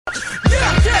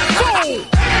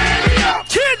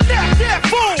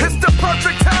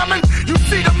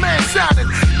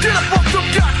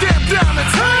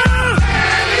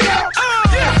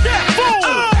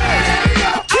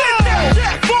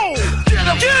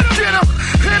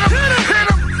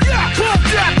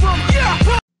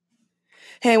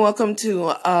Hey, welcome to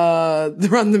the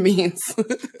Run the Means.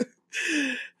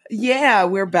 Yeah,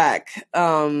 we're back.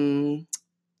 It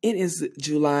is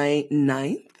July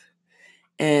 9th,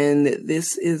 and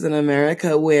this is an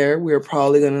America where we're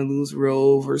probably going to lose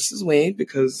Roe versus Wade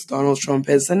because Donald Trump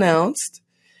has announced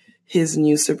his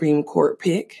new Supreme Court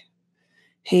pick.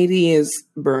 Haiti is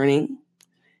burning,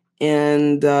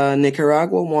 and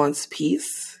Nicaragua wants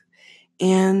peace.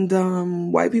 And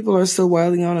white people are still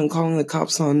wilding out and calling the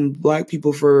cops on black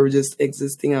people for just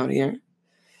existing out here.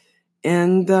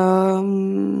 And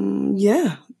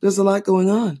yeah, there's a lot going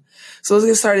on. So let's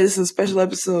get started. This is a special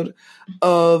episode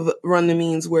of Run the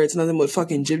Means where it's nothing but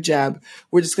fucking jib jab.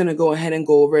 We're just going to go ahead and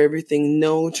go over everything.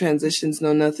 No transitions,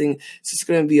 no nothing. It's just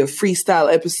going to be a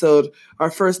freestyle episode. Our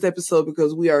first episode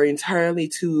because we are entirely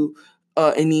too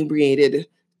inebriated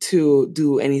to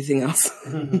do anything else.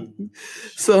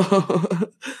 So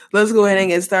let's go ahead and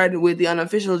get started with the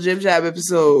unofficial Jib Jab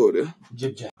episode.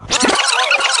 Jib Jab.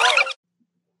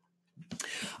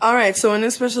 All right, so in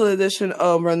this special edition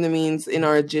of Run the Means, in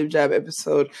our Jib Jab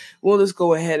episode, we'll just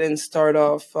go ahead and start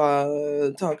off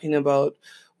talking about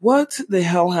what the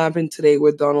hell happened today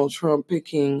with Donald Trump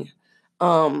picking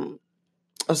a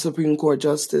Supreme Court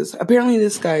justice. Apparently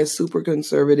this guy is super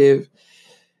conservative.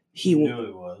 He knew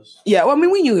it was. Yeah, well, I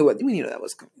mean, we knew that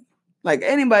was coming. Like,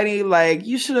 anybody, like,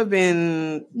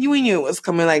 we knew it was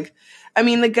coming. Like, I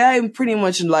mean, the guy pretty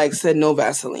much, like, said no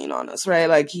Vaseline on us, right?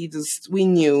 Like, we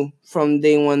knew from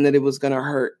day one that it was going to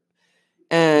hurt.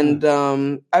 And,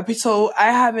 so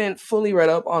I haven't fully read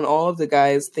up on all of the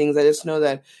guy's things. I just know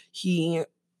that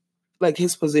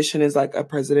his position is, like, a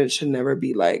president should never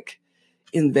be, like,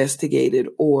 investigated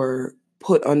or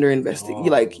put under investigation.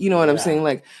 Like, you know what I'm saying?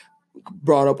 Like,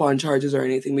 brought up on charges or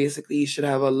anything. Basically, he should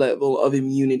have a level of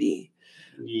immunity.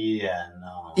 Yeah,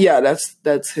 no. Yeah,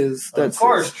 that's his. Of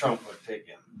course, Trump would pick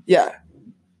him. Yeah,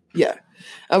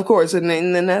 of course. And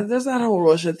then there's that whole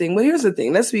Russia thing. But here's the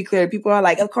thing. Let's be clear. People are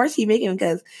like, of course he make him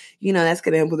because, that's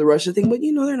going to help with the Russia thing. But,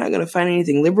 they're not going to find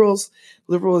anything. Liberals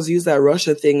use that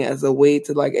Russia thing as a way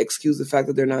to, like, excuse the fact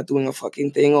that they're not doing a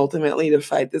fucking thing ultimately to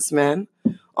fight this man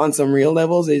on some real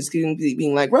levels. They just keep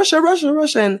being like, Russia.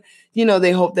 And,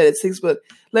 they hope that it sticks. But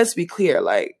let's be clear.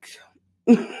 Like,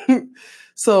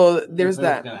 so there's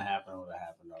that. It's going to happen. Would have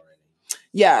happened already.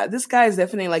 Yeah, this guy is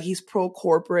definitely, like, he's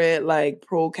pro-corporate, like,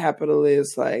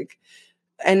 pro-capitalist, like,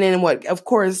 and then what? Of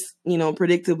course,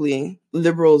 predictably,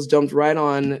 liberals jumped right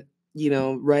on,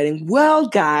 writing, well,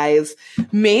 guys,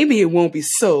 maybe it won't be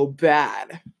so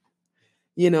bad.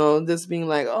 Just being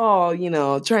like,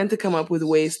 trying to come up with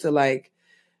ways to, like,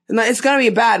 no, it's going to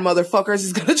be bad, motherfuckers.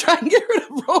 It's going to try and get rid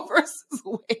of Roe versus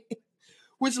Wade.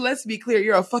 Which, let's be clear,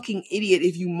 you're a fucking idiot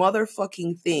if you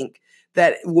motherfucking think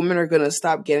that women are going to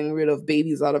stop getting rid of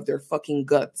babies out of their fucking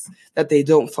guts that they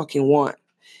don't fucking want.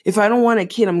 If I don't want a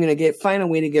kid, I'm going to find a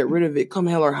way to get rid of it, come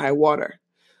hell or high water.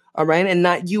 All right? And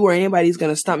not you or anybody's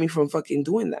going to stop me from fucking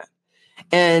doing that.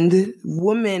 And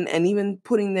women, and even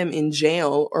putting them in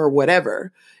jail or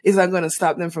whatever, is not going to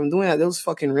stop them from doing that. They'll just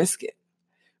fucking risk it.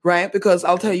 Right? Because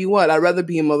I'll tell you what, I'd rather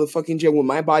be in motherfucking jail with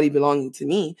my body belonging to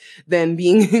me than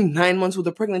being 9 months with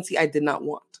a pregnancy I did not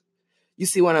want. You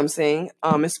see what I'm saying?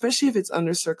 Especially if it's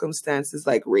under circumstances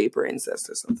like rape or incest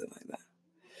or something like that.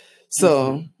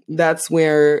 So that's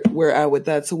where we're at with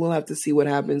that. So we'll have to see what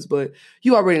happens. But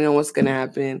you already know what's going to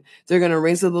happen. They're going to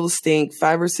raise a little stink,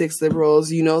 5 or 6 liberals.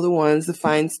 The ones, the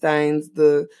Feinsteins,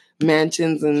 the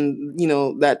Manchins, and,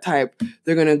 that type.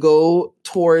 They're going to go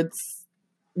for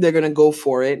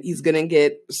it. He's going to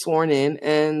get sworn in,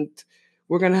 and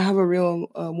we're going to have a real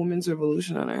women's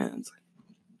revolution on our hands.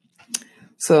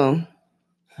 So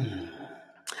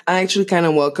I actually kind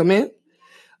of welcome it.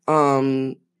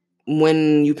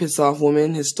 When you piss off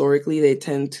women, historically, they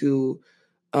tend to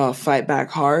fight back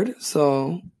hard.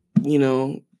 So,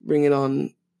 bring it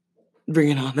on,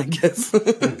 I guess.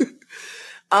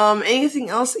 Anything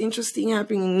else interesting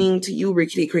happening to you,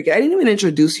 Rickety Cricket? I didn't even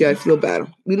introduce you. I feel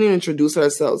bad. We didn't introduce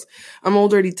ourselves. I'm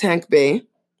Old Dirty Tank Bay,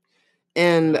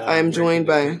 and I'm joined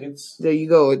by... There you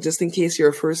go. Just in case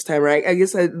you're a first timer. I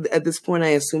guess at this point,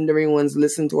 I assumed everyone's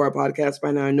listened to our podcast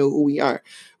by now. I know who we are,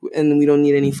 and we don't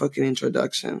need any fucking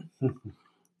introduction.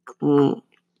 And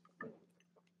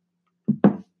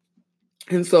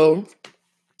so,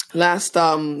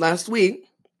 last week,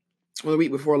 or the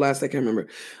week before last, I can't remember.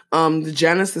 The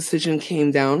Janus decision came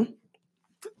down,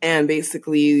 and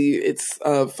basically it's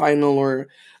a final or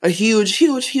a huge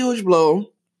blow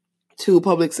to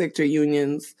public sector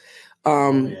unions.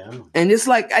 And it's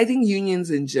like, I think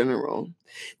unions in general.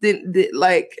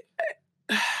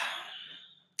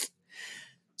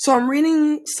 So I'm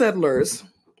reading Settlers,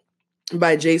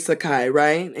 by Jay Sakai,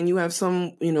 right? And you have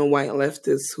some, white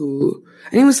leftists who,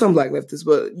 and even some black leftists,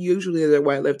 but usually they're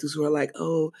white leftists who are like,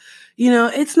 oh,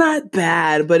 it's not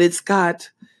bad, but it's got,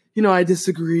 I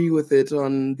disagree with it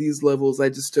on these levels. I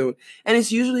just don't. And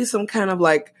it's usually some kind of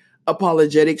like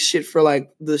apologetic shit for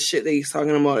like the shit that he's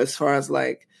talking about as far as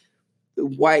like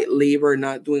white labor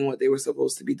not doing what they were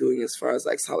supposed to be doing as far as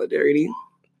like solidarity.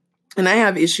 And I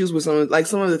have issues with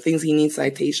some of the things he needs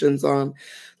citations on.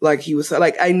 Like he was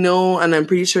like, I know, and I'm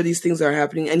pretty sure these things are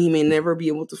happening, and he may never be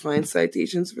able to find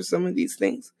citations for some of these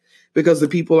things because the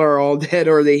people are all dead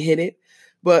or they hid it.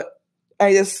 But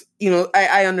I just,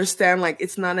 I understand like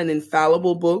it's not an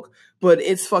infallible book, but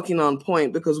it's fucking on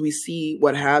point because we see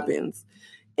what happens.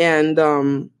 And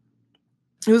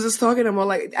he was just talking about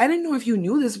like, I didn't know if you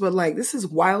knew this, but like this is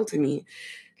wild to me.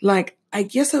 Like, I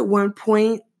guess at one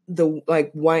point the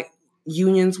like white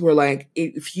unions were like,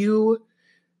 if you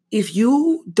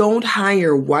don't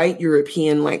hire white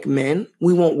European like men,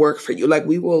 we won't work for you. Like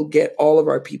we will get all of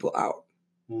our people out.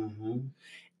 Mm-hmm.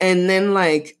 And then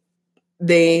like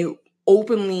they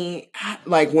openly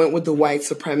like went with the white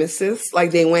supremacists.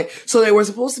 Like they were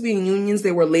supposed to be in unions.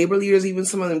 They were labor leaders. Even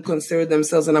some of them considered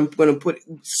themselves, and I'm going to put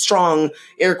strong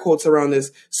air quotes around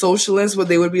this, socialists, but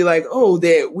they would be like, oh,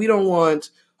 we don't want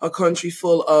a country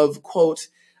full of, quote,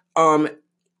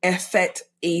 effete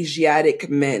Asiatic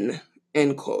men,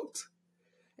 end quote.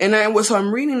 And so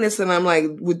I'm reading this and I'm like,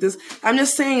 with this, I'm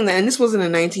just saying that, and this was in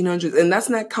the 1900s, and that's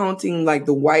not counting like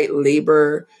the white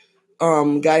labor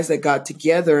guys that got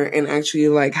together and actually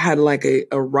like had like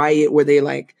a riot where they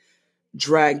like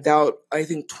dragged out, I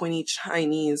think 20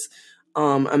 Chinese,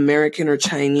 American or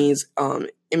Chinese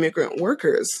immigrant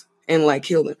workers and like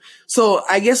killed them. So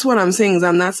I guess what I'm saying is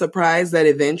I'm not surprised that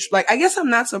eventually, I guess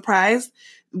I'm not surprised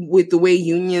with the way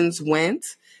unions went,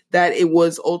 that it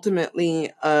was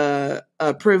ultimately a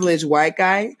privileged white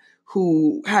guy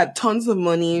who had tons of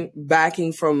money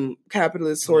backing from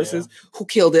capitalist sources who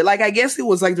killed it. Like, I guess it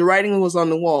was like the writing was on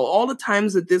the wall. All the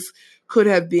times that this could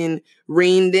have been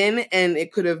reined in and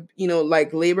it could have,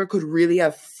 like labor could really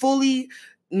have fully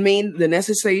made the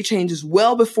necessary changes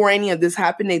well before any of this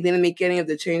happened. They didn't make any of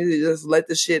the changes. They just let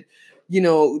the shit,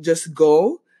 just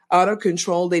go out of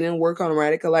control. They didn't work on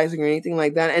radicalizing or anything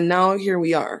like that. And now here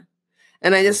we are.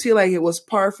 And I just feel like it was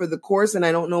par for the course, and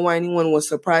I don't know why anyone was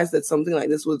surprised that something like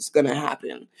this was going to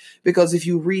happen. Because if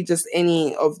you read just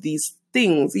any of these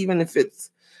things, even if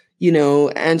it's,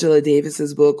 Angela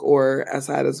Davis's book or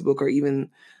Asada's book or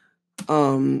even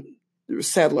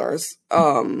Settlers,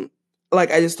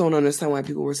 like I just don't understand why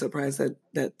people were surprised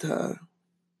that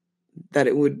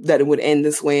it would end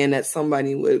this way and that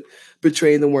somebody would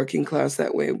betray the working class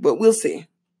that way. But we'll see.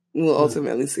 We'll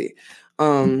ultimately see.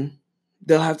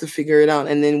 They'll have to figure it out.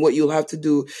 And then what you'll have to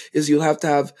do is you'll have to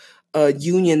have a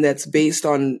union that's based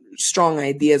on strong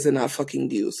ideas and not fucking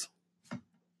dues.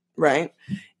 Right?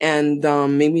 And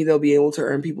maybe they'll be able to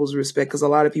earn people's respect, because a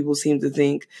lot of people seem to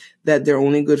think that they're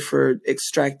only good for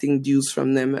extracting dues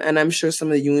from them. And I'm sure some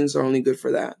of the unions are only good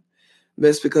for that.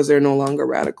 But it's because they're no longer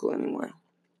radical anymore.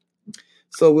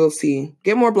 So we'll see.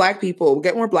 Get more black people.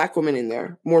 Get more black women in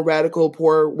there. More radical,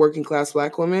 poor, working class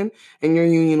black women. And your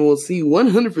union will see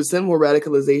 100% more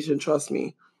radicalization. Trust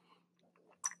me.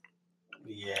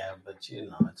 Yeah, but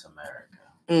it's America.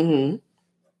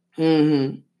 Mm-hmm.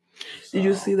 Mm-hmm. So. Did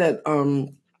you see that?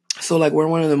 So like we're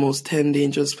one of the most 10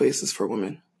 dangerous places for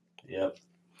women. Yep.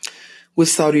 With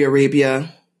Saudi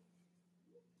Arabia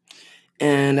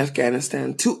and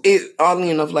Afghanistan.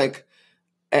 Oddly enough, like,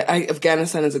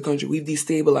 Afghanistan as a country, we've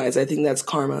destabilized. I think that's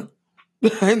karma.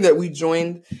 That we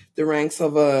joined the ranks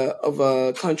of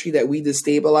a country that we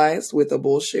destabilized with a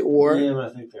bullshit war. Yeah, but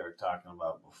I think they were talking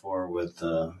about before with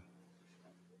the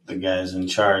guys in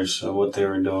charge of what they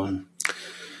were doing.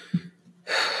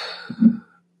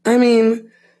 I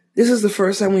mean, this is the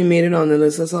first time we made it on the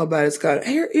list. That's how bad it's got.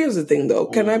 Here's the thing, though.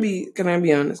 Can I be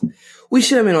honest? We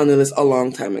should have been on the list a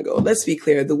long time ago. Let's be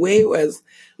clear. The way it was,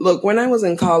 look, when I was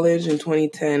in college in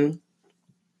 2010,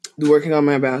 working on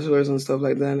my bachelor's and stuff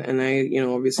like that, and I,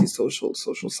 obviously social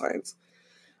science,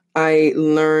 I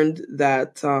learned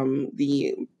that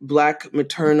the black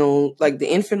maternal, like the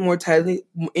infant mortality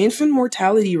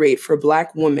rate for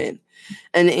black women,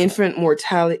 and the infant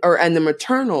mortality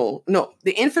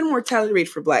rate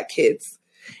for black kids,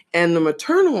 and the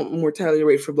maternal mortality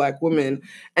rate for black women,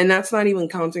 and that's not even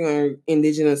counting our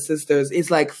indigenous sisters,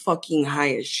 is like fucking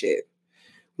high as shit.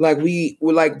 Like we're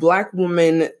like black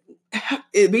women,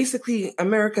 basically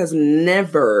America's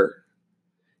never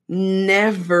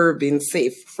never been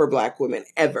safe for Black women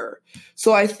ever.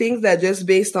 So I think that just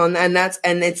based on, and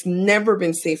it's never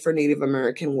been safe for Native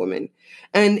American women.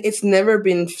 And it's never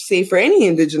been safe for any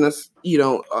indigenous,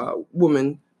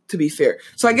 woman, to be fair.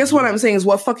 So I guess what I'm saying is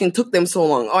what fucking took them so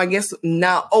long? I guess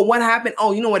now, what happened?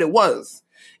 You know what it was?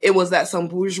 It was that some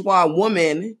bourgeois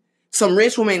woman, some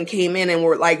rich woman came in and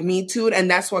were like Me Too,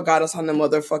 and that's what got us on the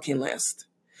motherfucking list.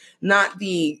 Not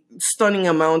the stunning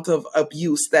amount of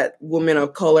abuse that women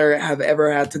of color have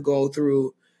ever had to go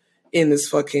through in this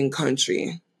fucking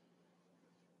country.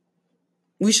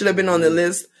 We should have been on the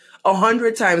list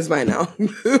 100 times by now.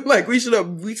 Like we should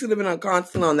have been on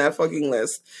constant on that fucking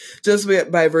list just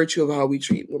by virtue of how we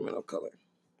treat women of color.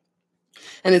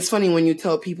 And it's funny when you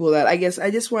tell people that. I guess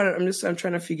I'm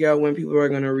trying to figure out when people are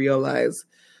going to realize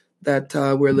that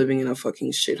we're living in a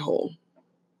fucking shithole.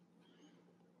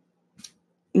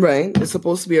 Right? It's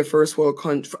supposed to be a first world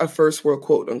country, a first world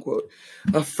quote unquote,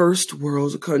 a first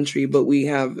world country, but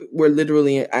we're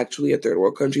literally actually a third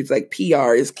world country. It's like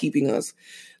PR is keeping us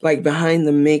like behind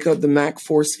the makeup, the Mac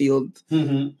force field,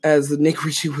 as Nick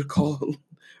Ritchie would call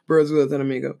birds with a ton of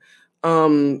makeup.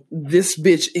 This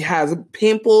bitch has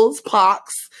pimples,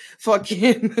 pox,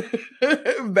 fucking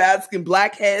bad skin,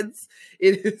 blackheads.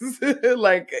 It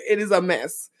is a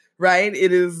mess. Right?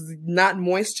 It is not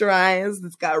moisturized.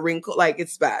 It's got wrinkles. Like,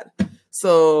 it's bad.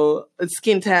 So, it's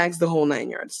skin tags, the whole 9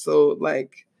 yards. So,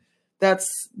 like, this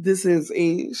is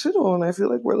a shithole, and I feel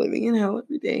like we're living in hell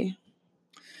every day.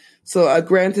 So,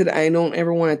 granted, I don't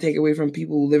ever want to take away from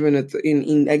people who live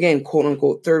in again, quote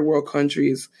unquote, third world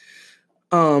countries.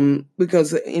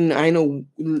 Because I know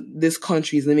this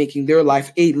country is making their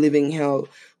life a living hell.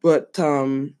 But,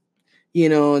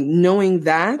 knowing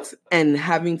that and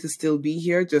having to still be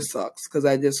here just sucks because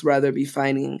I'd rather be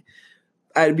fighting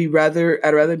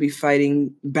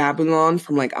Babylon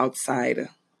from like outside,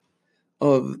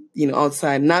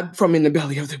 not from in the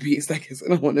belly of the beast. I guess I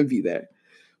don't want to be there.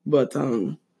 But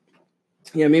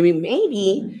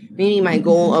maybe my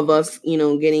goal of us,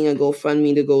 getting a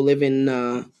GoFundMe to go live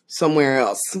in somewhere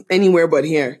else, anywhere but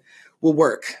here, will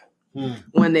work.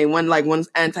 One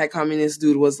anti-communist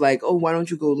dude was like, "Oh, why don't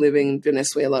you go live in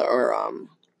Venezuela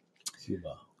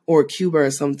or Cuba or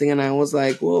something?" And I was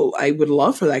like, "Well, I would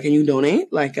love for that. Can you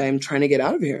donate? Like, I'm trying to get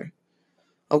out of here."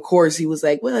 Of course, he was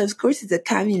like, "Well, of course it's a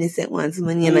communist that wants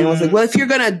money." And I was like, "Well, if you're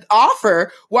gonna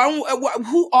offer,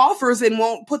 who offers and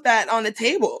won't put that on the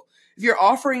table? If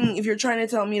you're trying to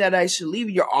tell me that I should leave,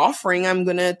 you're offering, I'm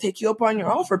gonna take you up on your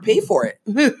offer, pay for it,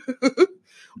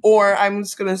 or I'm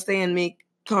just gonna stay and make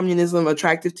communism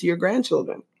attractive to your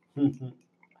grandchildren."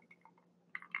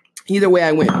 Either way,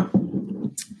 I win.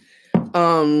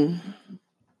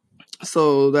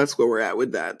 So that's where we're at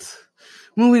with that.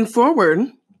 Moving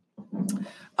forward,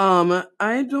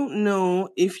 I don't know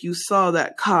if you saw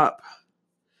that cop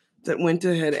that went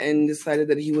ahead and decided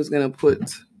that he was gonna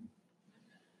put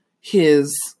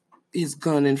his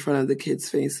gun in front of the kids'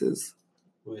 faces.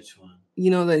 Which one?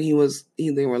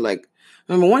 They were like,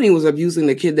 number one, he was abusing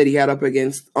the kid that he had up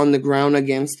on the ground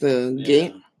against the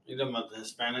gate. You talking about the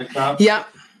Hispanic cop?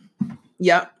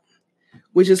 Yeah.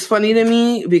 Which is funny to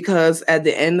me because at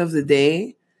the end of the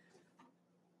day,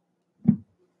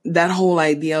 that whole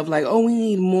idea of like, oh, we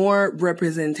need more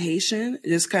representation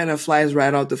just kind of flies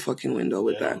right out the fucking window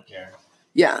with that. Don't care.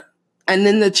 Yeah. And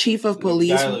then the chief of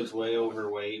police. The guy looks way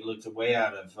overweight. He looks way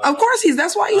out of. Of course,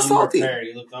 that's why he's salty.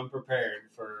 He looked unprepared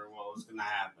for what was going to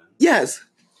happen. Yes.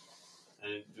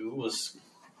 And it was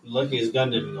lucky his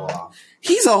gun didn't go off.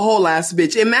 He's a whole ass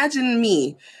bitch. Imagine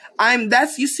me.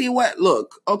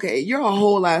 Look, okay, you're a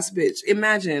whole ass bitch.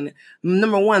 Imagine,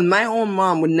 number one, my own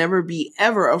mom would never be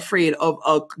ever afraid of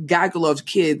a gaggle of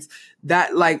kids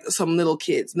that like some little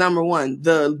kids. Number one,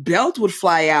 the belt would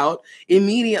fly out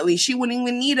immediately. She wouldn't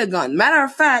even need a gun. Matter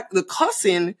of fact, the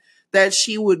cussing that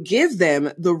she would give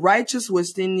them, the righteous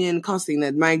West Indian cussing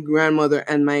that my grandmother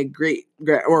and my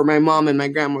my mom and my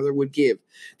grandmother would give.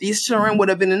 These children would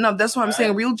have been enough. That's why I'm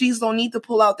saying real G's don't need to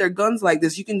pull out their guns like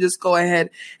this. You can just go ahead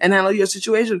and handle your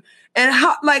situation. And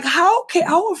how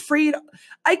afraid,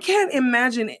 I can't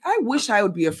imagine. I wish I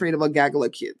would be afraid of a gaggle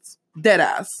of kids. Dead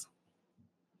ass.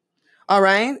 All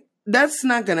right? That's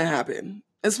not going to happen.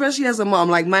 Especially as a mom.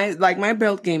 Like my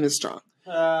belt game is strong.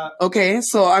 Okay,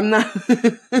 so I'm not.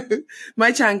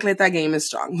 My chancleta game is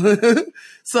strong.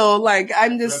 So like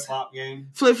I'm just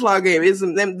flip flop game is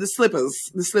the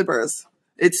slippers.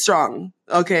 It's strong.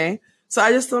 Okay, so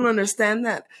I just don't understand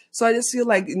that. So I just feel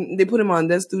like they put him on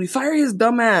death duty. Fire his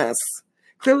dumb ass.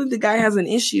 Clearly the guy has an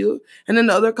issue, and then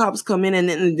the other cops come in and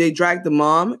then they drag the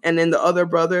mom and then the other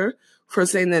brother for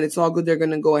saying that it's all good. They're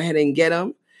gonna go ahead and get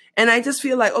him. And I just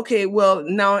feel like, okay, well,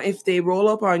 now if they roll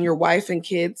up on your wife and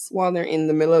kids while they're in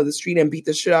the middle of the street and beat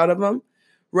the shit out of them,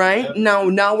 right? Yep.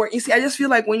 Now you see, I just feel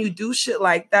like when you do shit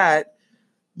like that,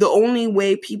 the only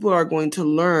way people are going to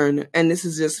learn, and this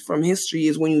is just from history,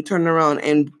 is when you turn around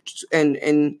and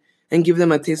give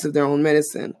them a taste of their own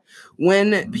medicine.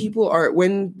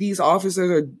 When these officers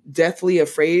are deathly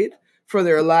afraid for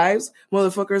their lives,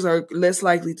 motherfuckers are less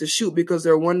likely to shoot because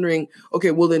they're wondering,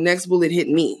 okay, will the next bullet hit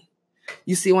me?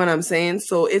 You see what I'm saying?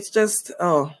 So it's just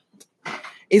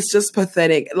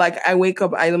pathetic. Like, I wake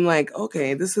up, I'm like,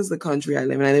 okay, this is the country I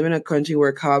live in. I live in a country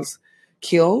where cops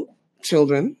kill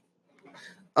children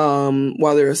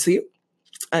while they're asleep.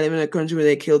 I live in a country where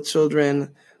they kill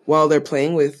children while they're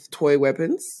playing with toy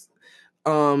weapons.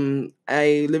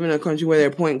 I live in a country where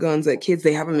they point guns at kids.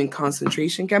 They have them in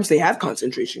concentration camps. They have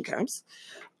concentration camps.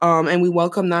 And we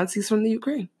welcome Nazis from the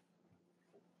Ukraine.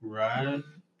 Right.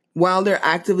 While they're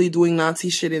actively doing Nazi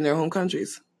shit in their home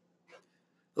countries.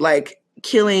 Like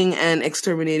killing and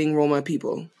exterminating Roma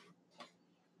people.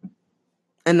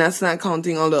 And that's not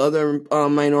counting all the other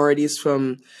minorities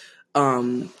from,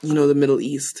 the Middle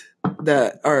East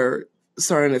that are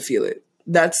starting to feel it.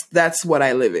 That's what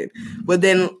I live in. But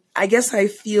then I guess I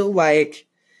feel like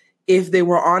if they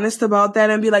were honest about that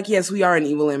and be like, yes, we are an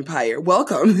evil empire,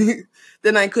 welcome,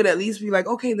 then I could at least be like,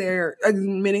 okay, they're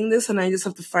admitting this and I just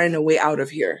have to find a way out of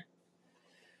here.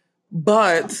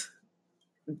 But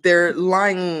they're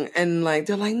lying and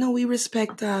they're like, no, we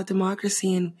respect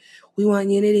democracy and we want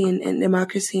unity and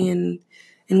democracy and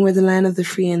we're the land of the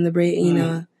free and the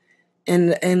brave,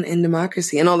 and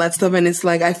democracy and all that stuff. And it's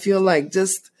like, I feel like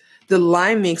just the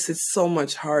lie makes it so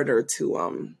much harder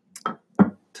to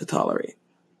tolerate.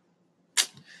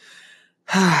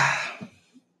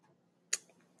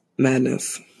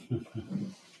 Madness.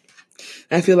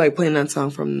 I feel like playing that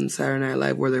song from Saturday Night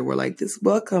Live where they were like, this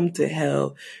welcome to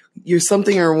hell. You're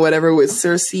something or whatever with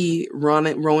Saoirse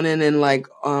Ronan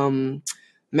and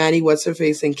Maddie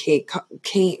What's-Her-Face and Kate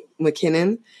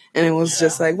McKinnon. And it was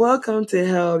just like, welcome to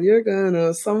hell. You're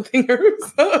gonna something or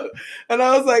something. And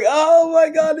I was like, oh my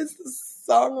God, it's the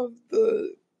song of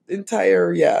the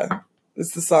entire,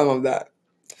 it's the song of that.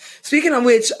 Speaking of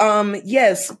which,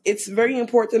 yes, it's very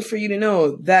important for you to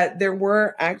know that there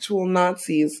were actual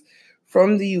Nazis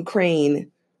from the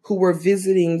Ukraine who were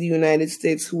visiting the United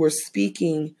States, who were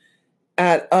speaking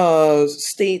at a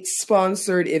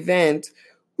state-sponsored event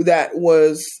that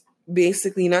was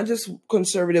basically not just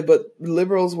conservative, but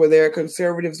liberals were there,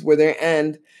 conservatives were there,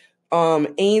 and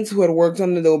aides who had worked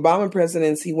under the Obama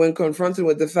presidency, when confronted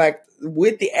with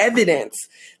the evidence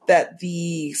that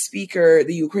the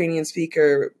Ukrainian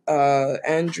speaker,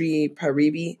 Andrei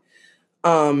Paribi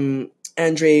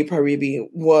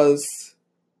was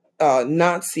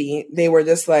Nazi, they were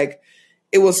just like,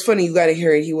 it was funny, you gotta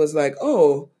hear it. He was like,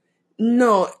 oh,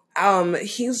 no,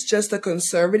 he's just a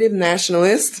conservative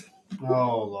nationalist.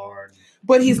 Oh, Lord.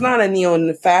 But he's not a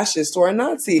neo-fascist or a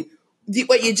Nazi.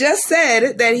 What you just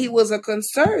said, that he was a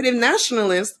conservative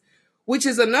nationalist, which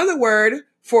is another word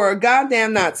for a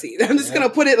goddamn Nazi. I'm just gonna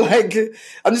put it like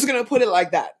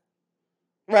that.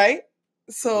 Right?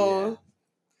 So,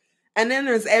 and then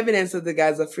there's evidence that the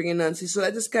guy's a freaking Nazi. So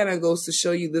that just kind of goes to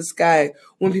show you this guy,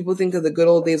 when people think of the good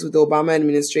old days with the Obama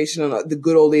administration, and the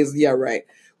good old days,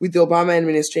 with the Obama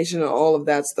administration and all of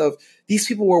that stuff, these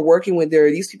people were working with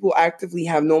these people actively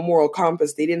have no moral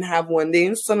compass. They didn't have one. They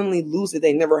didn't suddenly lose it.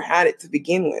 They never had it to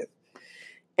begin with.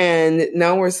 And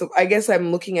now I guess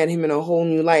I'm looking at him in a whole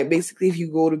new light. Basically, if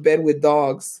you go to bed with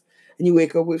dogs and you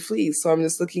wake up with fleas. So I'm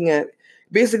just looking at,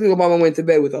 basically Obama went to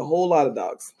bed with a whole lot of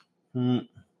dogs.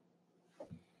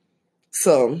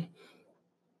 So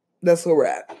that's where we're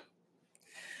at.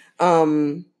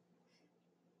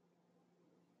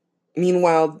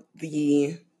 Meanwhile,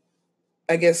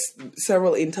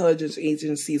 several intelligence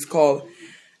agencies call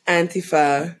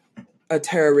Antifa a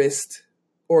terrorist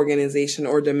organization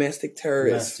or domestic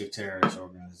terrorist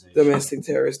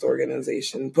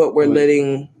organization. But we're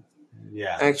letting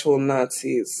actual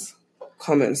Nazis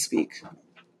come and speak.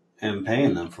 And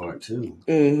paying them for it, too.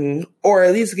 Mm-hmm. Or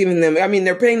at least giving them,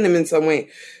 they're paying them in some way.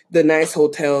 The nice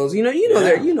hotels, you know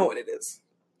what it is.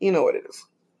 You know what it is.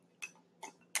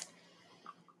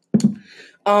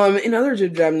 In other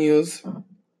Jam news,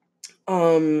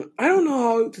 I don't know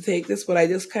how to take this, but I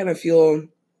just kind of feel,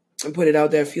 and put it out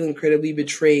there, feel incredibly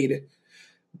betrayed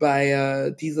by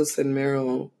Desus and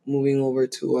Mero moving over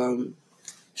to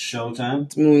Showtime.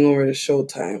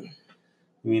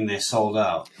 You mean they sold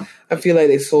out? I feel like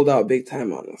they sold out big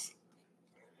time on us.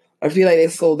 I feel like they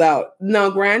sold out.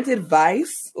 Now, granted,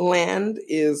 Vice Land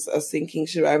is a sinking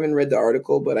ship. I haven't read the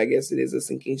article, but I guess it is a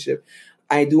sinking ship.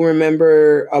 I do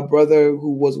remember a brother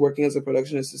who was working as a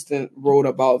production assistant wrote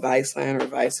about Viceland or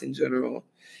Vice in general.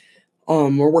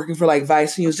 We're working for like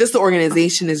Vice News. Just the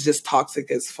organization is just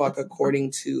toxic as fuck,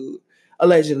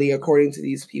 allegedly, according to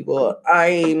these people.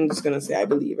 I'm just gonna say I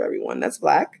believe everyone that's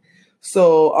black.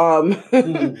 So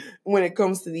when it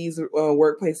comes to these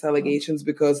workplace allegations,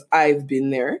 because I've been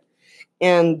there,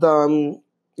 and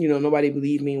nobody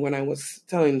believed me when I was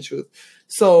telling the truth.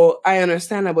 So I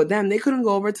understand that, but damn, they couldn't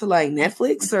go over to like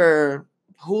Netflix or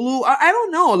Hulu. I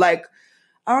don't know. Like,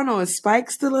 I don't know. Is Spike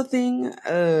still a thing?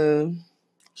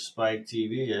 Spike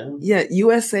TV, yeah. Yeah,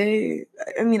 USA.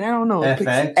 I mean, I don't know.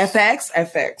 FX,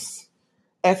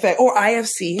 or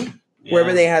IFC,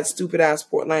 wherever they had stupid ass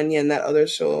Portlandia and that other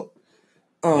show.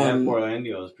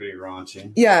 Portlandia was pretty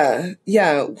raunchy. Yeah.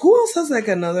 Who else has like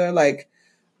another like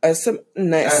some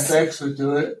nice FX would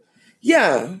do it.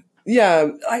 Yeah.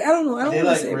 Like, I don't know. They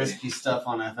like risky stuff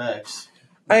on FX,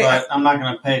 but I'm not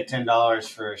gonna pay $10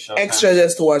 for a show extra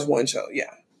just to watch one show.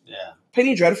 Yeah. Yeah.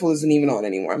 Penny Dreadful isn't even on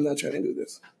anymore. I'm not trying to do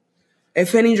this.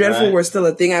 If Penny Dreadful were still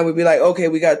a thing, I would be like, okay,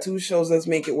 we got 2 shows, let's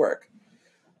make it work.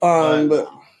 But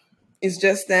it's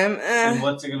just them. And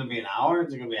what's it going to be, an hour?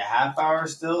 Is it going to be a half hour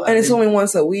still? And it's only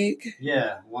once a week.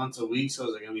 Yeah, once a week, so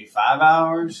is it going to be 5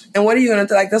 hours? And what are you going to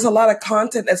do? Like, there's a lot of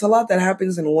content. That's a lot that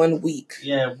happens in 1 week.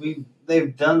 Yeah,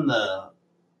 they've done the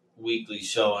weekly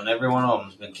show, and every one of them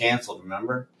has been canceled,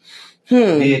 remember?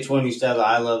 VH1 used to have the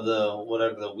I Love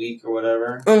the week or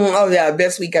whatever. Oh, yeah,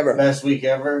 best week ever. Best week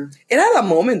ever. It had a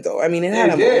moment, though. I mean, it had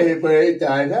a moment. But it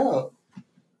died out.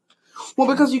 Well,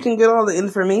 because you can get all the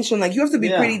information. Like, you have to be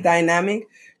pretty dynamic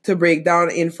to break down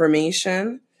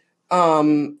information. That's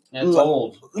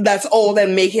old. That's old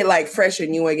and make it, like, fresh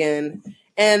and new again.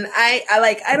 And I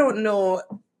don't know.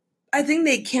 I think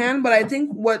they can, but I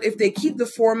think if they keep the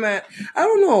format, I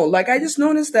don't know. Like, I just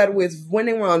noticed that when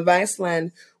they were on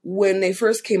Viceland, when they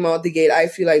first came out the gate, I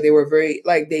feel like they were very,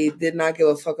 like, they did not give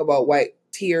a fuck about white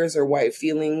tears or white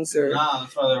feelings or. Nah,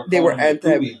 that's why they were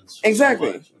anti.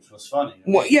 Exactly. So much, which was funny.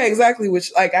 Well, yeah, exactly.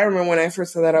 Which, like, I remember when I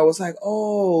first saw that, I was like,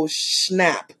 oh,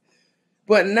 snap.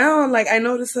 But now, like, I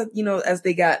noticed that, as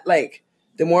they got, like,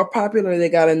 the more popular they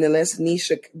got and the less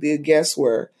niche the guests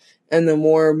were, and the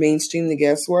more mainstream the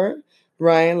guests were,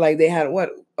 right? Like, they had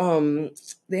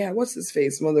what's his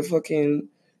face? Motherfucking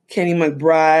Kenny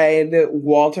McBride,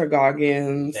 Walter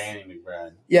Goggins. Danny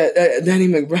McBride. Yeah, Danny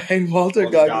McBride, Walter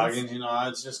Goggins.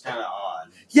 It's just kind of odd.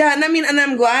 Yeah, and I mean, and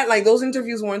I'm glad, like, those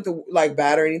interviews weren't,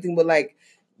 bad or anything, but, like,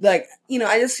 I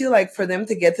just feel like for them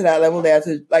to get to that level, they had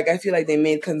to, like, I feel like they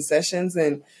made concessions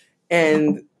and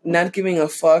not giving a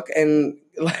fuck and,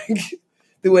 like,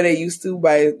 the way they used to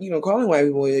by, calling white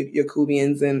people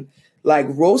Yakubians and, like,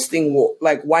 roasting,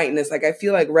 like, whiteness. Like, I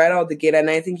feel like right out the gate, and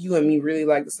I think you and me really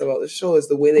like this about the show, is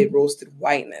the way they roasted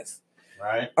whiteness.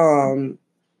 Right. And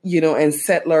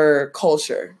settler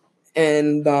culture.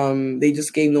 And they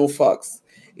just gave no fucks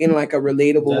in, like, a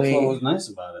relatable way. That's what was nice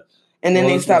about it. And then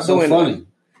they stopped doing funny. it.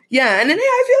 Yeah, and then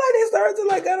I feel like they started to,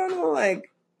 like, I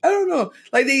don't know.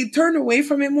 Like, they turned away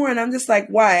from it more, and I'm just like,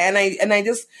 why? And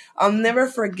I'll never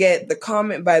forget the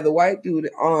comment by the white dude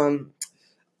on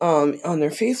their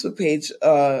Facebook page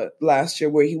last year,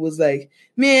 where he was like,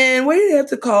 man, why did they have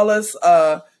to call us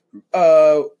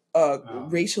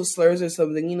racial slurs or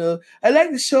something? I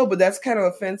like the show, but that's kind of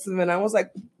offensive. And I was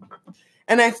like,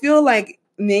 and I feel like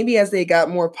maybe as they got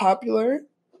more popular,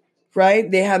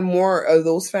 right, they had more of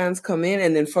those fans come in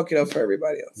and then fuck it up for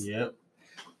everybody else. Yep.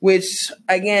 Which,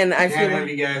 again, I feel like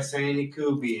you guys say any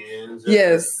Kubians.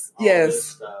 Yes.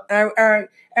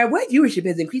 Our white viewership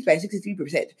has increased by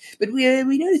 63%, but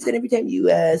we noticed that every time you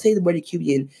say the word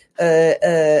Cuban,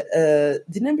 the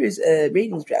numbers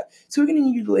ratings drop. So we're gonna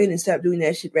need you to go ahead and stop doing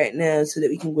that shit right now, so that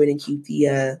we can go ahead and keep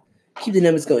the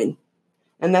numbers going.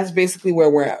 And that's basically where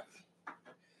we're at.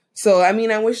 So I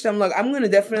mean, I wish them luck. I'm gonna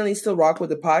definitely still rock with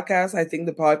the podcast. I think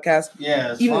the podcast,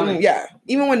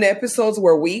 even when the episodes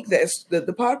were weak,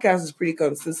 the podcast is pretty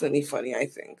consistently funny. I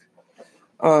think.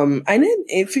 I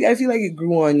feel like it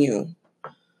grew on you.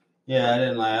 Yeah, I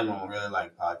don't really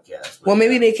like podcasts. Well,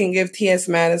 maybe they can give T.S.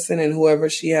 Madison and whoever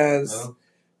she has,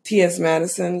 T.S.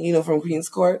 Madison, from Queen's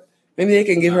Court. Maybe they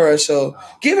can give her a show.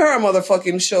 Give her a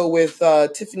motherfucking show with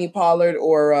Tiffany Pollard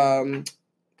or God,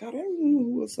 I don't know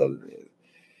who else it is.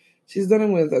 She's done it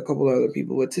with a couple of other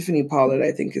people, but Tiffany Pollard,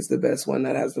 I think, is the best one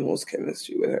that has the most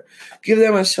chemistry with her. Give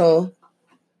them a show,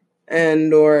 give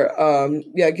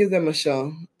them a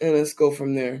show, and let's go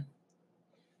from there.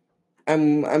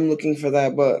 I'm looking for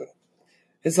that, but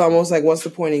it's almost like, what's the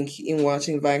point in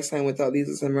watching Viceland without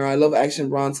Lisa Samara? I love Action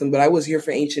Bronson, but I was here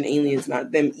for Ancient Aliens,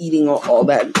 not them eating all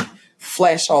that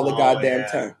flesh all the goddamn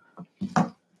time.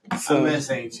 So, I miss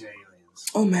Ancient Aliens.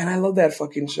 Pants. Oh man, I love that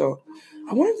fucking show.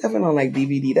 I wanted to have it on like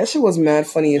DVD. That shit was mad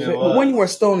funny. When you were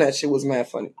stoned, that shit was mad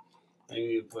funny.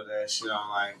 Maybe you put that shit on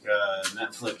like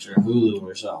Netflix or Hulu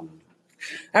or something.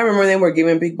 I remember they were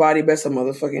giving Big Body Best a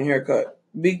motherfucking haircut.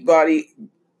 Big Body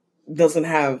doesn't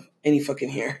have any fucking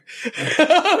hair.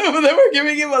 They were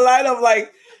giving him a line of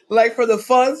like for the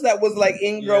fuzz that was like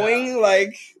ingrowing,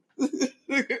 like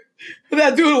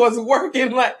that dude was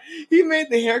working. Like he made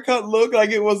the haircut look like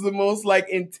it was the most like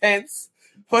intense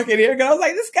fucking haircut. I was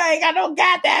like, this guy ain't got no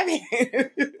goddamn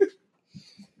hair.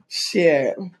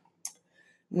 Shit.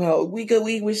 Well, we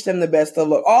wish them the best of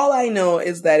luck. All I know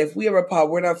is that if we ever pop,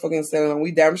 we're not fucking selling on.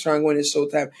 We damn sure aren't going to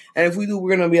Showtime. And if we do,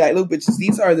 we're going to be like, look, bitches,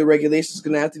 these are the regulations. It's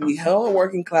going to have to be hella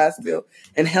working class bill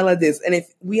and hella this. And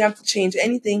if we have to change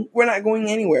anything, we're not going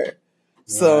anywhere.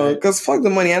 So, because fuck the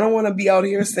money. I don't want to be out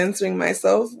here censoring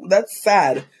myself. That's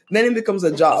sad. Then it becomes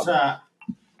a job.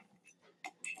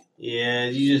 Yeah,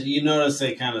 you notice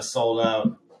they kind of sold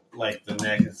out like the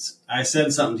next. I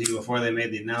said something to you before they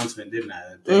made the announcement, didn't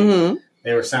I?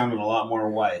 They were sounding a lot more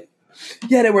white.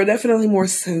 Yeah, they were definitely more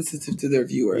sensitive to their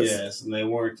viewers. Yes, and they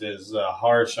weren't as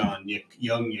harsh on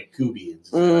young Yakubians,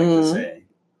 as I like to say.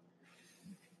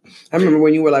 I remember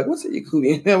when you were like, what's a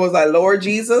Yakubian? It was like, Lord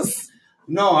Jesus?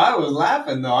 No, I was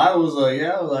laughing, though. I was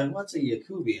like, what's a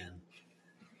Yakubian?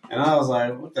 And I was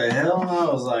like, what the hell? And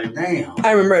I was like, damn.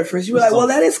 I remember at first you were like, well,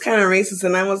 that is kind of racist.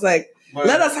 And I was like,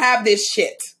 let us have this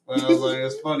shit. But I was like,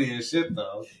 it's funny as shit,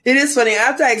 though. It is funny.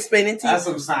 After I explain it to you. That's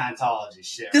some Scientology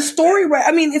shit. The story, right?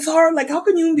 I mean, it's hard. Like, how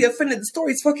can you even be offended? The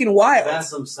story's fucking wild. That's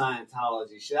some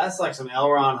Scientology shit. That's like some L.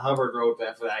 Ron Hubbard wrote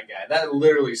that for that guy. That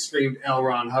literally screamed L.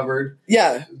 Ron Hubbard.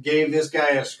 Yeah. Gave this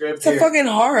guy a script. It's a fucking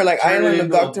horror. Like, Island of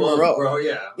Dr. Moreau. Bro,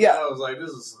 yeah. I was like, this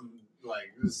is some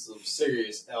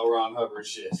serious L. Ron Hubbard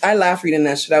shit. I laughed reading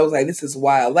that shit. I was like, this is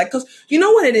wild. Like, because you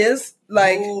know what it is?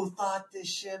 Like, who thought this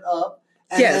shit up?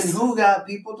 And then who got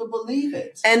people to believe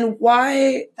it? And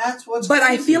why? That's what's But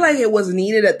crazy. I feel like it was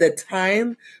needed at the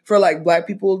time for like black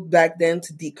people back then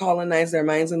to decolonize their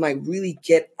minds and like really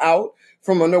get out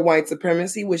from under white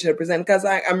supremacy, which it represents. Because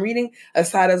I'm reading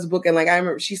Asada's book and like I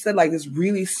remember she said like this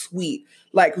really sweet,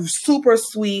 like super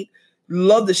sweet,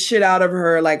 loved the shit out of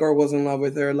her, like, or was in love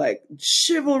with her, like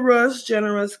chivalrous,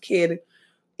 generous kid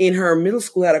in her middle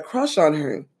school had a crush on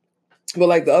her. But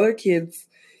like the other kids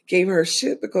gave her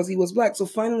shit because he was black. So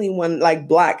finally one, like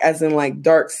black as in like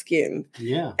dark skin.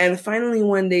 Yeah. And finally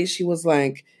one day she was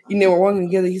like, you know, we're walking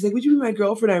together. He's like, would you be my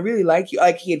girlfriend? I really like you.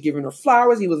 Like he had given her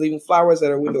flowers. He was leaving flowers at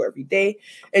her window every day.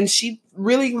 And she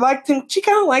really liked him. She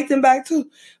kind of liked him back too.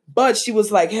 But she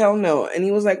was like, hell no. And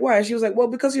he was like, why? She was like, well,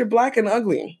 because you're black and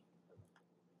ugly.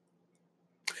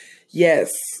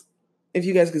 Yes. If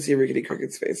you guys could see Rickety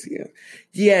Cricket's face again.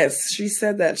 Yes, she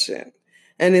said that shit.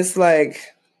 And it's like,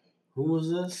 who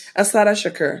was this? Asada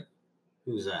Shakur.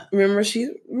 Who's that? Remember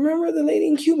the lady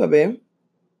in Cuba, babe?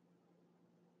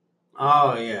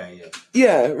 Oh, yeah.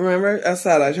 Yeah, remember?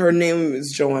 Asada. Her name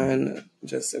is Joanne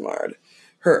Jessimard.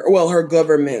 Her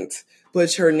government.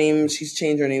 But her name, she's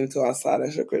changed her name to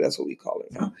Asada Shakur. That's what we call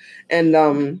her now.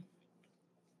 And,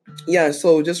 yeah,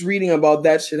 so just reading about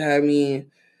that shit had me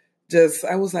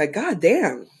I was like, God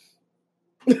damn.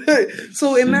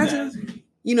 So imagine,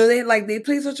 you know, they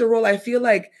play such a role. I feel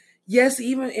like, yes,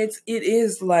 even it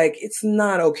is like, it's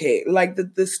not okay. Like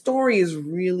the story is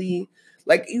really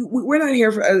like, we're not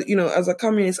here for, you know, as a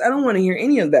communist, I don't want to hear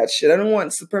any of that shit. I don't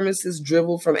want supremacist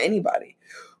drivel from anybody,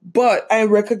 but I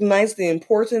recognize the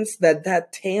importance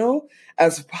that tale,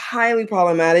 as highly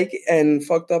problematic and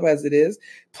fucked up as it is,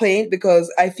 played,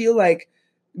 because I feel like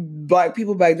black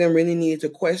people back then really needed to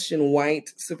question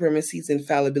white supremacy's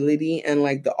infallibility and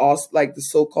like the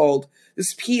so-called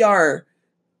this PR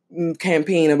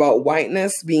campaign about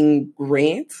whiteness being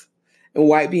great and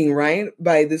white being right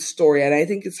by this story. And I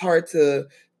think it's hard to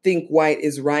think white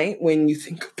is right when you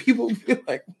think of people be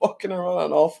like walking around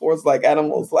on all fours like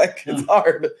animals. Like it's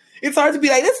hard. It's hard to be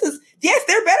like, yes,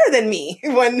 they're better than me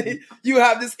when you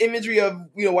have this imagery of,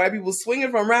 you know, white people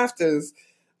swinging from rafters,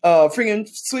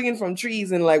 swinging from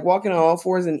trees and like walking on all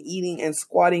fours and eating and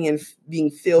squatting and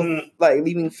being filth, like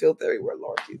leaving filth everywhere.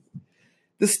 Lord Jesus.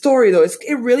 The story though,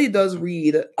 it really does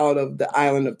read out of the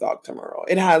Island of Dr. Moreau.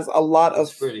 It has a lot of...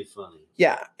 It's pretty funny.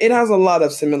 Yeah, it has a lot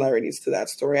of similarities to that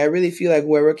story. I really feel like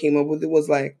whoever came up with it was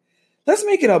like, let's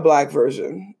make it a black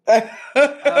version. That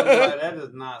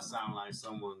does not sound like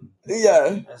someone...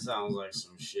 Yeah. That sounds like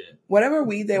some shit. Whatever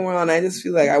weed they were on, I just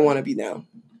feel like I want to be down.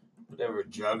 Whatever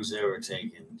drugs they were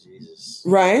taking, Jesus.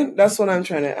 Right? That's what I'm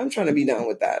trying to be down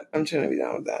with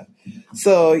that.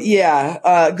 So,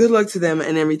 yeah, good luck to them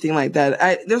and everything like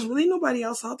that. There's really nobody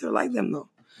else out there like them, though.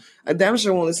 I damn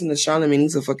sure won't listen to Charlamagne.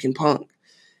 He's a fucking punk.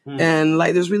 And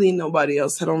like, there's really nobody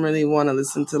else. I don't really want to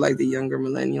listen to like the younger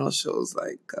millennial shows.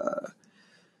 Like,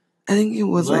 I think it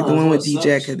was like the one with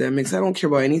DJ Academics. I don't care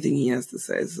about anything he has to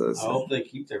say. So I hope they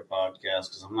keep their podcast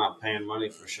because I'm not paying money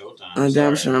for Showtime.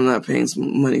 Damn sure I'm not paying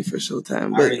some money for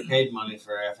Showtime. I already paid money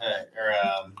for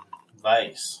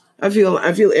Vice. I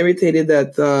feel irritated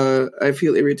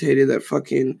that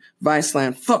fucking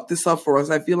Viceland fucked this up for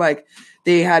us. I feel like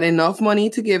they had enough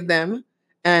money to give them,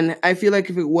 and I feel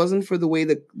like if it wasn't for the way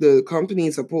the company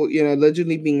is supposed,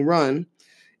 allegedly being run,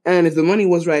 and if the money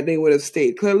was right, they would have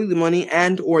stayed. Clearly, the money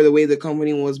and or the way the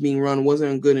company was being run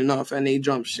wasn't good enough, and they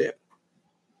jumped ship.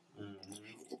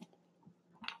 Mm-hmm.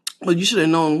 But you should have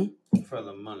known for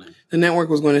the money. The network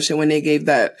was going to shit when they gave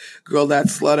that girl that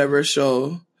slut ever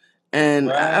show. And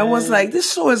right. I was like,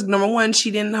 this show is, number one,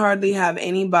 she didn't hardly have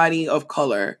anybody of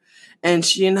color. And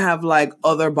she didn't have like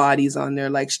other bodies on there,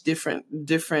 like different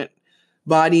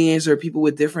bodies or people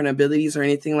with different abilities or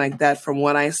anything like that from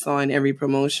what I saw in every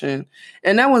promotion.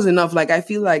 And that was enough. Like, I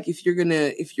feel like if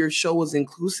your show was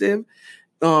inclusive,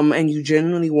 and you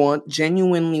genuinely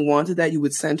wanted that, you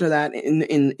would center that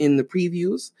in the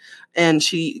previews. And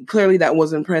she clearly that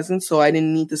wasn't present, so I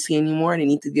didn't need to see any more. I didn't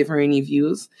need to give her any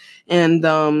views. And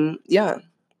I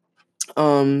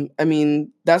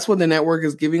mean, that's what the network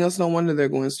is giving us. No wonder they're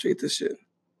going straight to shit.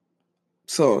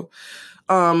 So,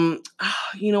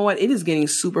 you know what? It is getting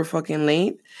super fucking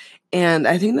late. And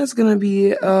I think that's gonna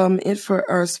be it for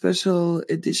our special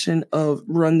edition of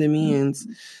Run the Means.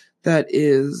 That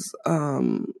is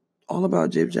all about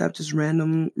Jib Jab, just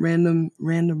random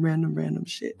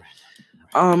shit.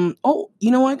 Oh,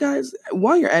 you know what, guys?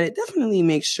 While you're at it, definitely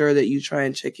make sure that you try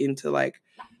and check into like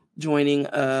joining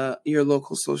your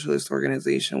local socialist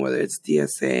organization, whether it's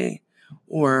DSA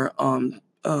or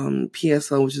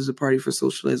PSL, which is the Party for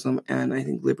Socialism, and I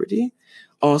think Liberty.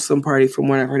 Awesome party from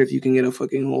what I've heard, if you can get a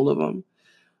fucking hold of them.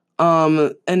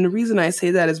 And the reason I say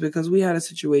that is because we had a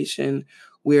situation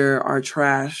where our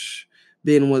trash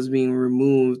bin was being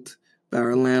removed by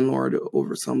our landlord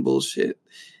over some bullshit.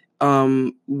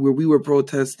 Where we were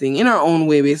protesting in our own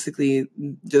way, basically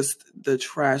just the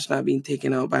trash not being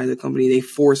taken out by the company they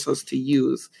force us to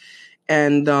use.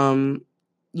 And, this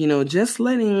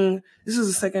is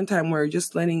the second time where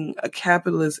just letting a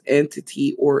capitalist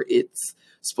entity or its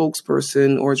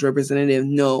spokesperson or its representative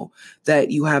know that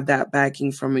you have that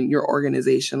backing from your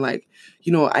organization. Like,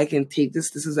 I can take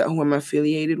this is who I'm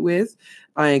affiliated with.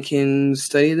 I can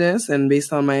study this, and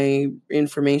based on my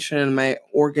information and my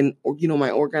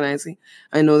my organizing,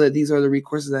 I know that these are the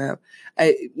recourses I have.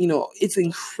 It's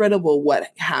incredible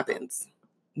what happens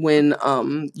when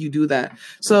you do that.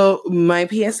 So my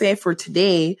PSA for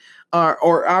today,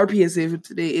 or our PSA for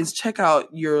today, is check out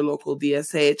your local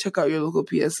DSA, check out your local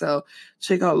PSL,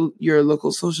 check out your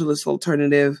local socialist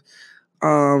alternative.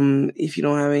 If you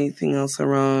don't have anything else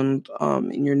around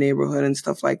in your neighborhood and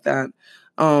stuff like that.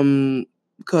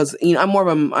 Because I'm more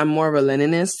of a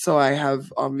Leninist, so I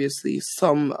have obviously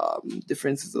some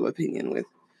differences of opinion with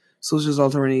socialist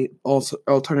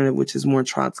alternative, which is more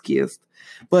Trotskyist.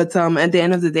 But at the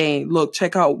end of the day, look,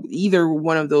 check out either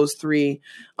one of those three.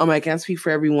 I can't speak for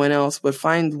everyone else, but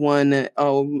find one,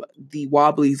 the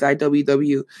Wobblies,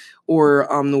 IWW, or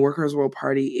the Workers' World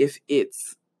Party, if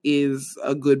it's is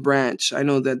a good branch. I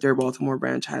know that their Baltimore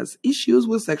branch has issues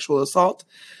with sexual assault.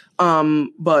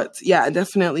 But yeah,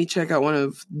 definitely check out one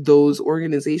of those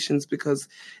organizations, because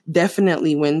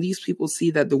definitely when these people see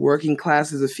that the working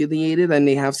class is affiliated and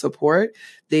they have support,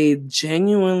 they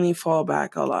genuinely fall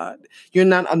back a lot.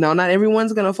 Not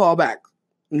everyone's going to fall back.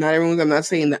 I'm not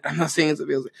saying that. I'm not saying it's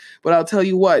available, but I'll tell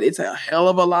you what, it's a hell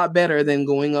of a lot better than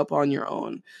going up on your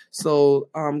own. So,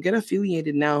 get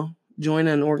affiliated now, join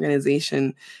an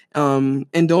organization,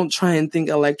 and don't try and think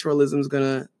electoralism is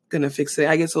gonna fix it.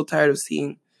 I get so tired of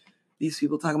seeing these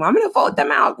people talking about, I'm going to vote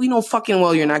them out. We know fucking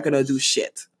well you're not going to do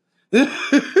shit.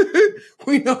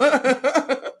 We know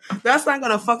that's not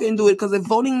going to fucking do it, because if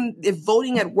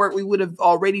voting at work, we would have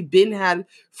already had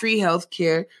free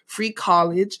healthcare, free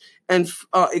college, and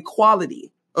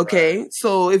equality. Okay? Right.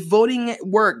 So if voting at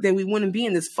work, then we wouldn't be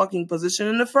in this fucking position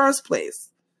in the first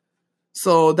place.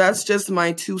 So that's just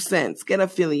my 2 cents. Get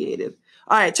affiliated.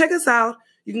 All right, check us out.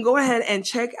 You can go ahead and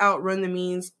check out Run the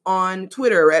Means on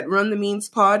Twitter at Run the Means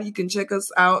Pod. You can check us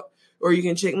out, or you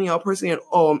can check me out personally at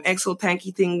Exo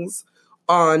Tanky Things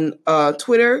on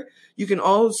Twitter. You can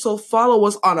also follow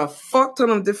us on a fuck ton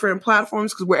of different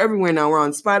platforms, because we're everywhere now. We're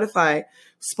on Spotify.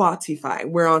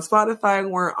 We're on Spotify.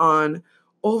 We're on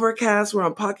Overcast. We're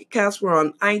on Pocket Cast. We're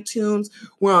on iTunes.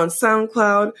 We're on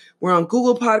SoundCloud. We're on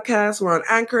Google Podcasts. We're on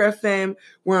Anchor FM.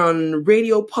 We're on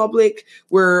Radio Public.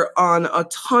 We're on a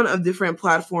ton of different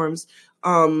platforms.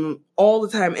 all the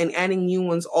time and adding new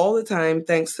ones all the time.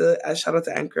 Thanks to shout out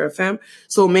to Anchor FM.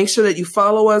 So make sure that you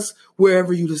follow us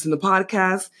wherever you listen to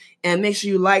podcasts, and make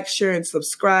sure you like, share, and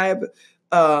subscribe.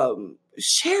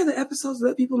 Share the episodes.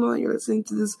 Let people know you're listening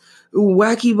to this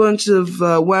wacky bunch of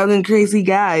wild and crazy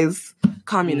guys,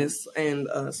 communists and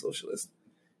socialists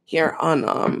here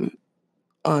on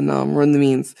Run the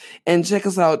Means. And check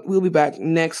us out. We'll be back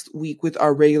next week with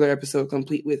our regular episode,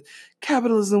 complete with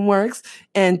Capitalism Works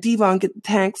and Devon Get the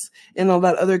Tanks and all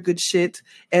that other good shit.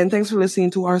 And thanks for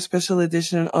listening to our special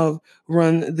edition of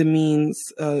Run the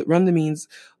Means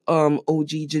OG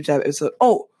Jib Jab episode.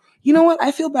 Oh, you know what?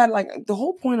 I feel bad. Like, the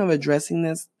whole point of addressing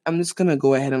this, I'm just going to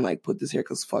go ahead and like put this here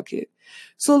because fuck it.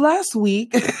 So last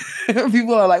week,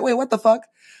 people are like, wait, what the fuck?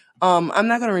 I'm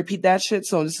not going to repeat that shit.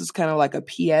 So this is kind of like a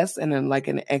PS and then like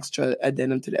an extra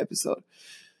addendum to the episode.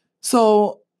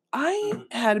 So I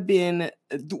had to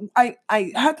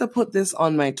put this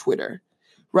on my Twitter,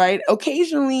 right?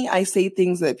 Occasionally I say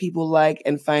things that people like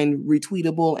and find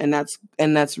retweetable, and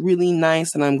that's really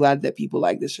nice. And I'm glad that people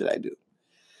like the shit I do.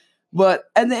 But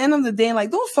at the end of the day,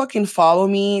 like, don't fucking follow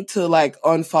me to like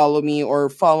unfollow me or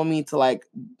follow me to like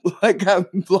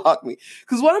block me.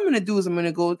 Because what I'm going to do is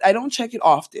I don't check it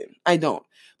often. I don't.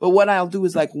 But what I'll do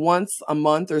is like once a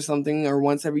month or something, or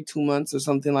once every 2 months or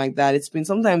something like that.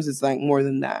 Sometimes it's like more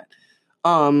than that.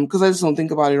 Because I just don't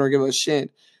think about it or give a shit.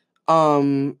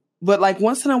 But like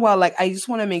once in a while, like I just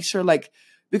want to make sure, like,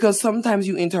 because sometimes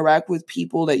you interact with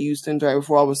people that you used to interact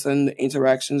before, all of a sudden the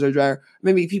interactions are dry.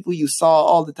 Maybe people you saw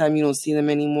all the time, you don't see them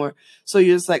anymore. So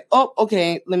you're just like, oh,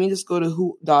 okay, let me just go to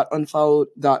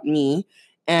who.unfollowed.me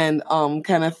and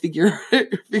kind of figure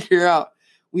out,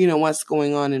 you know, what's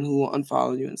going on and who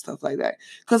unfollowed you and stuff like that.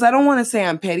 Because I don't want to say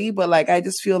I'm petty, but like I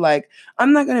just feel like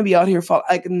I'm not going to be out here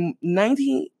like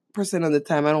 90% of the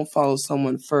time I don't follow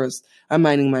someone first. I'm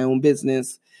minding my own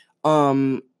business.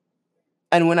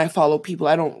 And when I follow people,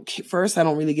 I don't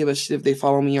really give a shit if they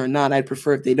follow me or not. I'd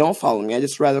prefer if they don't follow me. I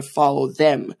just rather follow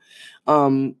them.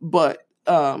 But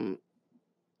you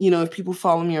know, if people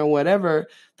follow me or whatever,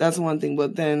 that's one thing.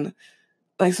 But then,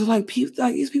 like, so like people,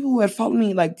 like these people who had followed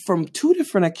me like from 2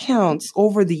 different accounts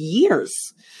over the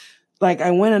years, like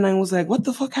I went and I was like, what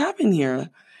the fuck happened here?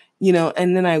 You know,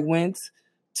 and then I went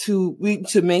to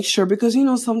make sure, because, you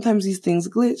know, sometimes these things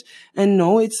glitch, and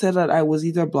no, it said that I was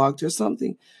either blocked or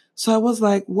something. So I was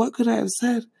like, what could I have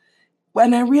said?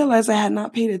 And I realized I had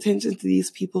not paid attention to these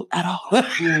people at all.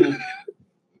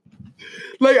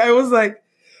 Like, I was like,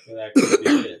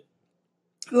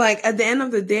 like, at the end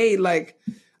of the day, like,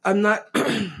 I'm not,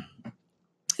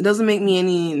 it doesn't make me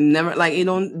any, never, like, it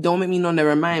don't make me no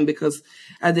never mind, because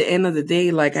at the end of the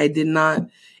day, like, I did not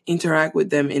interact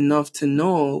with them enough to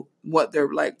know what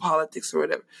their, like, politics or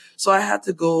whatever. So I had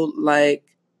to go, like,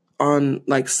 on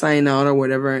like sign out or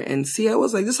whatever and see. I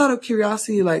was like, just out of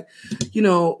curiosity, like, you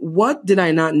know, what did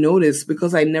I not notice?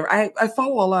 Because I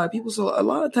follow a lot of people, so a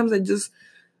lot of times I just,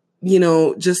 you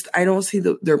know, I don't see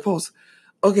their posts.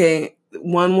 Okay,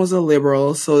 one was a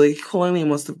liberal, so they clearly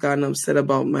must have gotten upset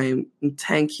about my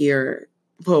tankier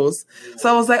post.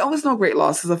 So I was like, oh, it's no great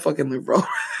loss, it's a fucking liberal.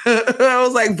 I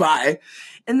was like, bye.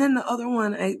 And then the other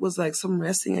one, I was like some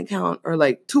wrestling account, or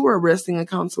like 2 were wrestling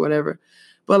accounts or whatever.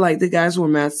 But, like, the guys were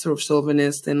massive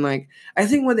chauvinist, and, like, I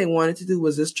think what they wanted to do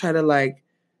was just try to,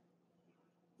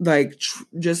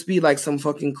 just be, like, some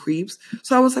fucking creeps.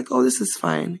 So I was like, oh, this is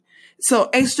fine. So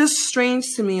it's just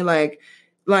strange to me, like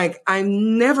I've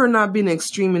never not been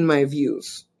extreme in my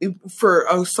views for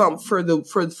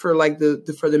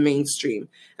the mainstream.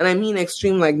 And I mean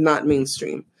extreme, like, not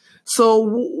mainstream.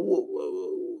 So,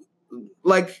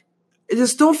 like,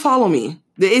 just don't follow me.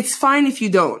 It's fine if you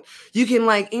don't. You can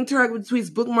like interact with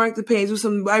tweets, bookmark the page, do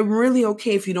something. I'm really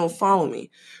okay if you don't follow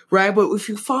me, right? But if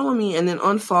you follow me and then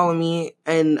unfollow me,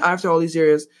 and after all these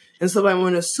years, and so I'm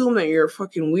going to assume that you're a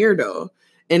fucking weirdo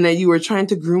and that you were trying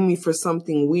to groom me for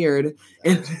something weird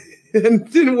and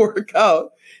it didn't work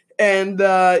out. And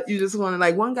you just want to,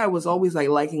 like, one guy was always like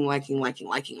liking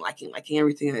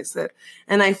everything I said.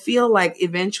 And I feel like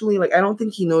eventually, like, I don't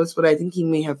think he noticed, but I think he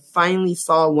may have finally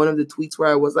saw one of the tweets where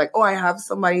I was like, oh, I have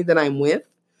somebody that I'm with,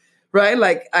 right?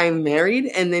 Like, I'm married.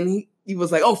 And then he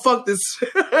was like, oh, fuck this.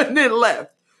 And then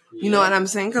left. Yeah. You know what I'm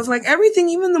saying? Because, like, everything,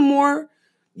 even the more,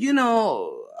 you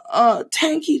know,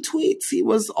 tanky tweets he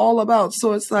was all about.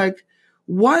 So it's like,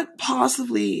 what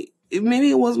possibly...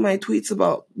 Maybe it was my tweets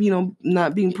about, you know,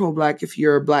 not being pro-black if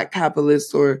you're a black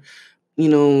capitalist, or, you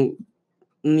know,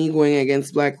 me going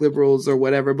against black liberals or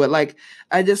whatever. But, like,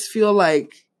 I just feel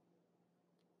like,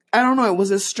 I don't know, it was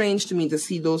just strange to me to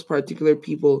see those particular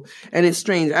people. And it's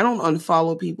strange. I don't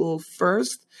unfollow people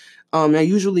first. I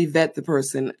usually vet the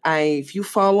person. If you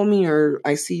follow me or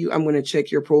I see you, I'm going to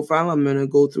check your profile. I'm going to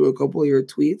go through a couple of your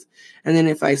tweets. And then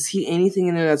if I see anything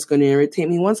in there that's going to irritate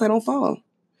me, once I don't follow.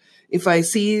 If I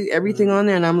see everything on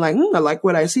there and I'm like, I like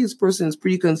what I see, this person is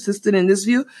pretty consistent in this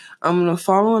view, I'm going to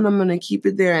follow and I'm going to keep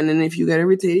it there. And then if you get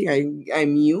irritating, I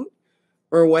mute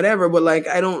or whatever. But like,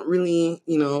 I don't really,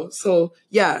 so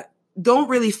yeah, don't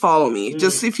really follow me.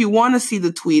 Just if you want to see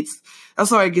the tweets,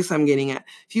 that's what I guess I'm getting at.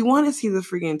 If you want to see the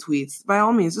freaking tweets, by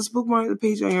all means, just bookmark the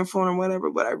page on your phone or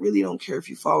whatever. But I really don't care if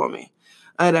you follow me.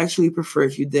 I'd actually prefer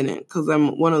if you didn't, because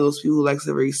I'm one of those people who likes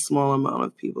a very small amount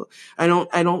of people. I don't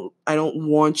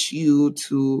want you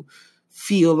to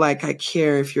feel like I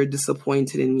care if you're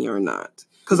disappointed in me or not,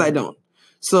 because I don't.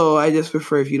 So I just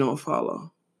prefer if you don't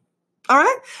follow. All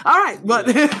right, but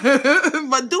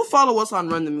but do follow us on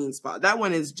Run the Mean Spot. That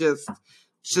one is just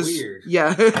weird.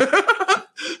 Yeah.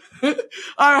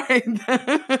 All right.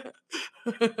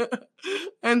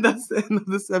 And that's the end of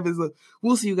this episode.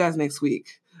 We'll see you guys next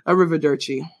week.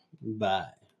 Arrivederci. Bye.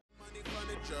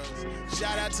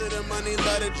 Shout out to the money,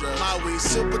 love the drugs. My weed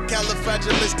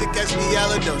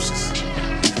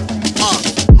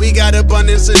supercalifragilisticexpialidocious. We got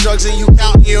abundance of drugs and you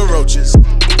counting your roaches.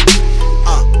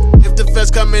 If the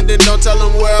feds come in, then don't tell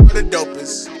them where all the dope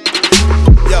is.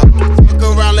 Yo, fuck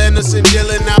around, letting us in jail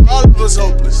and now all of us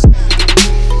hopeless.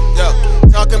 Yo,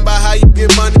 talking about how you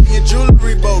get money and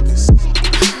jewelry bogus. Yo,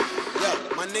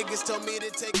 my niggas told me to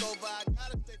take